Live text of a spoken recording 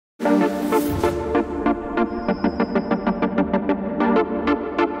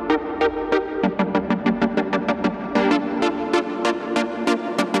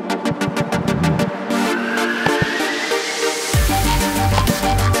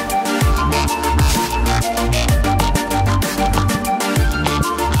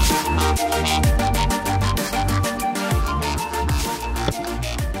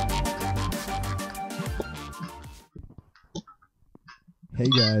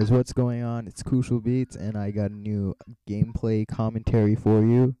guys, what's going on? It's kkushalbeatzz, and I got a new gameplay commentary for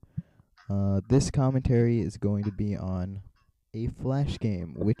you. This commentary is going to be on a Flash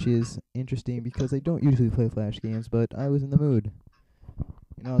game, which is interesting because I don't usually play Flash games, but I was in the mood.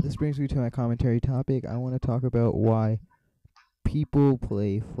 This brings me to my commentary topic. I want to talk about why people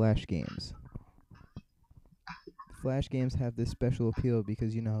play Flash games. Flash games have this special appeal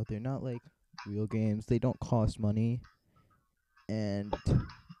because, they're not like real games. They don't cost money, and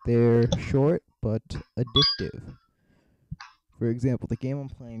they're short but addictive. For example, the game I'm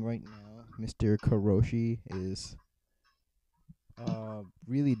playing right now, Mr. Karoshi, is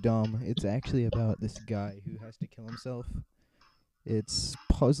really dumb. It's actually about this guy who has to kill himself. It's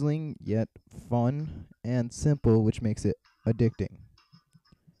puzzling yet fun and simple, which makes it addicting.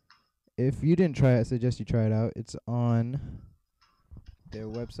 If you didn't try it, I suggest you try it out. It's on their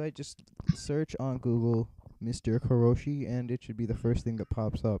website. Just search on Google Mr. Karoshi, and it should be the first thing that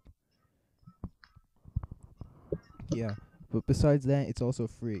pops up. Yeah, but besides that, it's also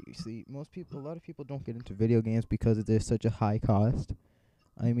free. You see, a lot of people don't get into video games because there's such a high cost.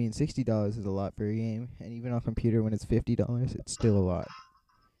 I mean, $60 is a lot for a game, and even on a computer when it's $50, it's still a lot.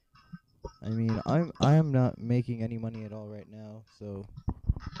 I mean, I'm not making any money at all right now, so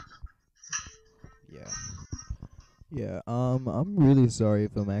yeah. I'm really sorry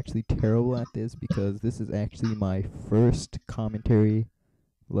if I'm actually terrible at this, because this is actually my first commentary,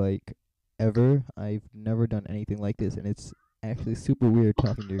 like, ever. I've never done anything like this, and it's actually super weird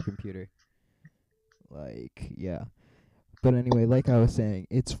talking to your computer. Yeah. But anyway, like I was saying,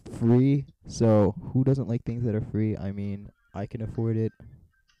 it's free, so who doesn't like things that are free? I mean, I can afford it.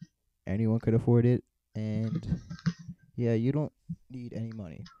 Anyone could afford it, and yeah, you don't need any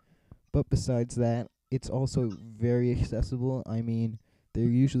money. But besides that, it's also very accessible. I mean, they're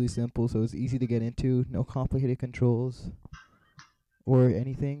usually simple, so it's easy to get into. No complicated controls or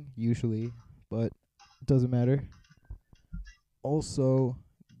anything, usually, but it doesn't matter. Also,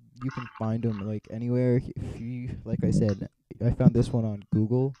 you can find them like anywhere. Like I said, I found this one on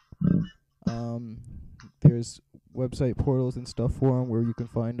Google. There's website portals and stuff for them where you can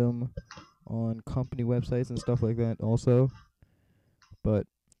find them on company websites and stuff like that also. But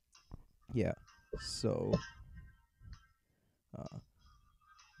yeah, so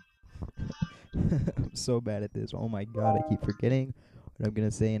I'm so bad at this. Oh my god, I keep forgetting what I'm gonna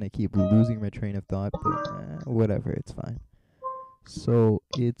say, and I keep losing my train of thought, but whatever, it's fine. So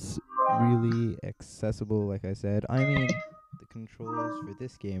it's really accessible, like I said. I mean, the controls for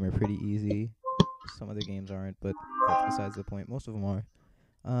this game are pretty easy. Some other games aren't, but that's besides the point. Most of them are.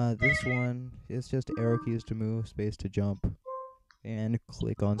 This one is just arrow keys to move, space to jump, and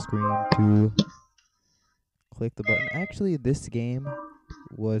click on screen to click the button. Actually, this game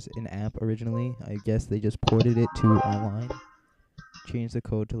was an app originally. I guess they just ported it to online, changed the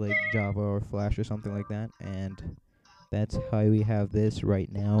code to like Java or Flash or something like that, and that's how we have this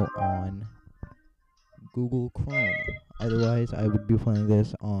right now on Google Chrome. Otherwise, I would be playing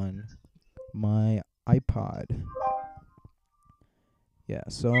this on my iPod. Yeah,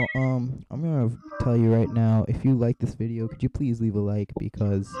 so I'm gonna tell you right now, if you like this video, could you please leave a like,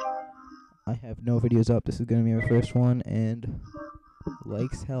 because I have no videos up. This is gonna be my first one, and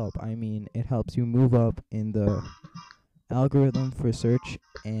likes help. I mean, it helps you move up in the algorithm for search,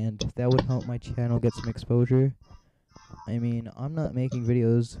 and that would help my channel get some exposure. I mean, I'm not making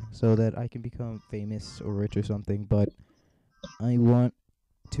videos so that I can become famous or rich or something, but I want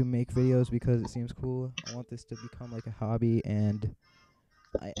to make videos because it seems cool. I want this to become like a hobby, and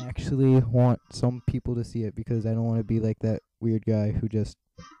I actually want some people to see it, because I don't want to be like that weird guy who just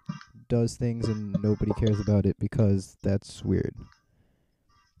does things and nobody cares about it, because that's weird.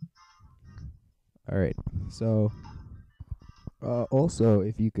 Alright, so also,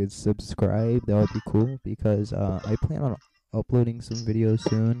 if you could subscribe, that would be cool, because I plan on uploading some videos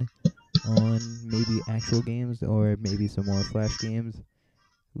soon on maybe actual games or maybe some more Flash games.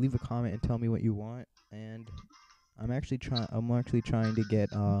 Leave a comment and tell me what you want, and I'm actually trying to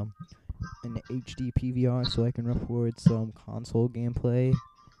get an HD PVR so I can record some console gameplay.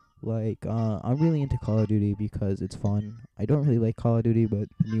 I'm really into Call of Duty because it's fun. I don't really like Call of Duty, but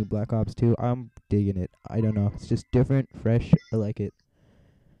the new Black Ops 2, I'm digging it. I don't know, it's just different, fresh, I like it.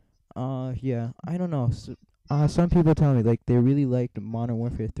 Yeah, I don't know. Some people tell me, like, they really liked Modern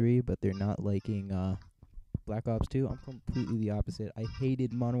Warfare 3, but they're not liking, Black Ops 2. I'm completely the opposite. I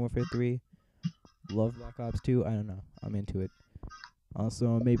hated Modern Warfare 3. Love Black Ops 2. I don't know. I'm into it.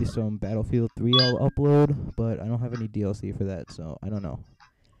 Also, maybe some Battlefield 3 I'll upload, but I don't have any DLC for that, so I don't know.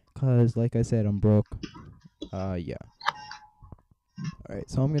 'Cause, like I said, I'm broke. Yeah. Alright,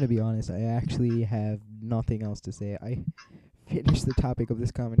 so I'm gonna be honest. I actually have nothing else to say. I finished the topic of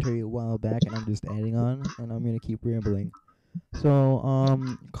this commentary a while back, and I'm just adding on, and I'm gonna keep rambling. So,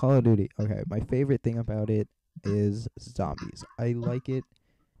 Call of Duty. Okay, my favorite thing about it is zombies. I like it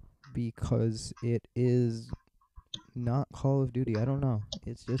because it is not Call of Duty. I don't know.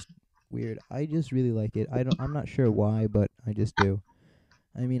 It's just weird. I just really like it. I'm not sure why, but I just do.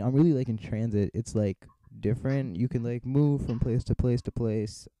 I mean, I'm really liking transit. It's like different. You can like move from place to place to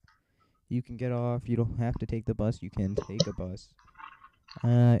place. You can get off. You don't have to take the bus. You can take a bus.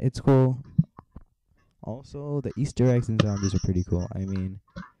 It's cool. Also, the Easter eggs in zombies are pretty cool. I mean,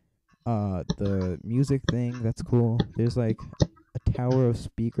 the music thing, that's cool. There's like a tower of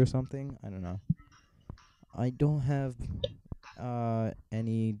speak or something. I don't know. I don't have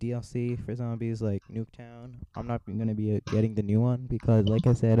any DLC for zombies like Nuketown. I'm not gonna be getting the new one because, like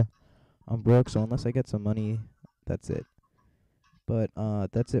I said, I'm broke. So unless I get some money, that's it. But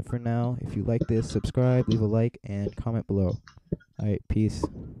that's it for now. If you like this, subscribe, leave a like, and comment below. Alright, peace.